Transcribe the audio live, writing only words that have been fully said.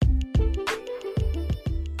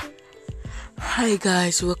Hi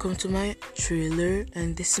guys, welcome to my trailer,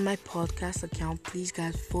 and this is my podcast account. Please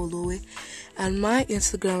guys follow it, and my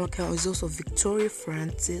Instagram account is also Victoria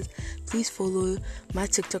Francis. Please follow it. My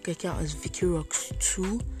TikTok account is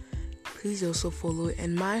VickyRocks2. Please also follow it,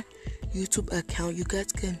 and my YouTube account, you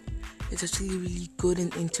guys can. It's actually really good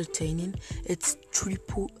and entertaining. It's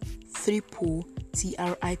triple TRIPLE VICKY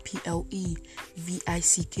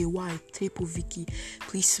triple Vicky.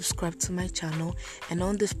 Please subscribe to my channel, and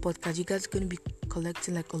on this podcast you guys are going to be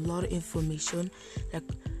collecting like a lot of information,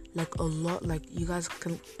 like a lot, like you guys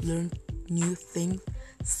can learn new things.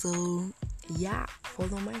 So yeah,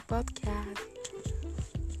 follow my podcast.